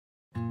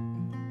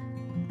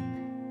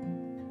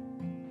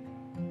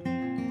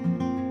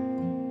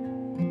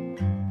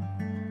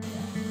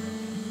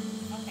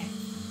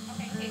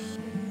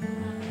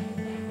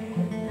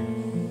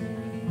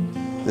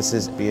This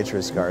is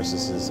Beatriz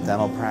Garces'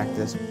 dental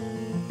practice,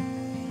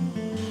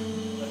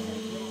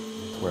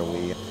 where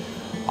we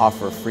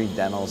offer free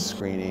dental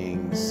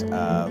screenings,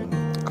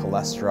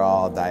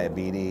 cholesterol,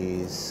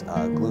 diabetes,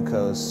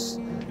 glucose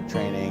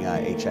training,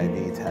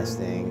 HIV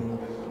testing,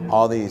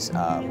 all these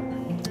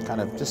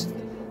kind of just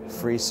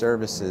free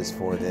services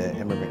for the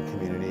immigrant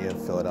community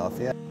of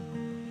Philadelphia.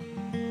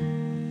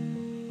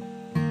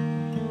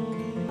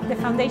 The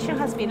foundation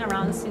has been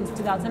around since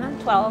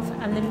 2012,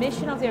 and the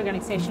mission of the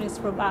organization is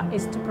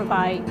to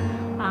provide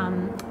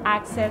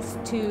access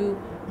to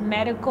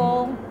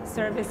medical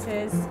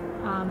services,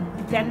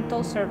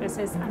 dental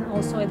services, and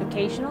also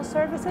educational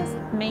services,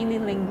 mainly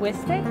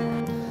linguistic.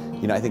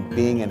 You know, I think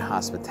being in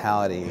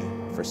hospitality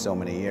for so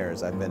many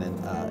years, I've been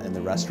in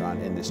the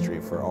restaurant industry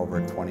for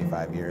over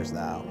 25 years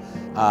now.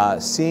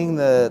 Seeing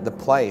the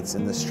plights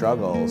and the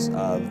struggles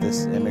of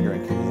this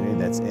immigrant community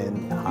that's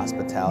in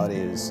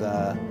hospitality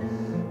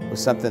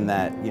was something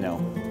that,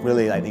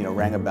 really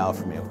rang a bell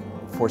for me.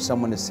 For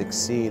someone to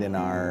succeed in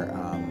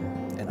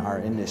our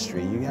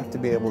industry, you have to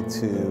be able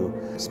to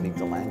speak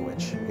the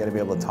language. You got to be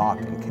able to talk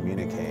and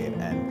communicate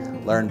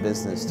and learn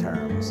business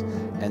terms.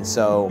 And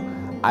so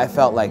I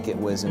felt like it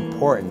was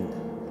important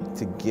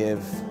to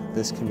give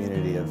this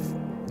community of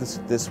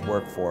this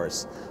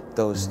workforce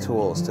those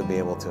tools to be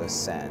able to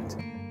ascend.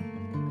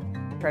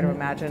 Try to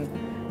imagine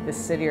this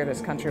city or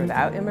this country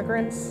without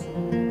immigrants.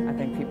 I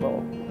think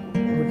people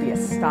would be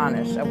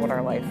astonished at what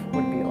our life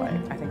would be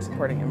like. I think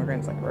supporting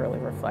immigrants really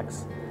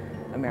reflects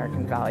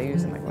American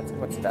values and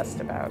what's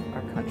best about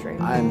our country.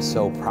 I'm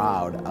so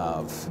proud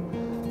of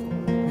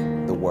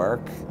the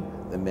work,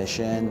 the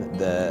mission,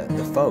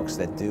 the folks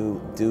that do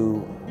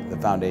the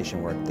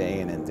foundation work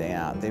day in and day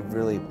out. They've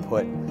really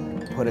put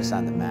us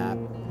on the map.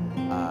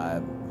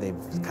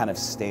 They've kind of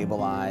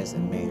stabilized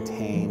and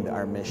maintained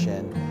our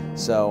mission.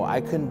 So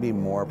I couldn't be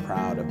more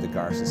proud of the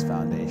Garces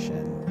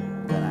Foundation.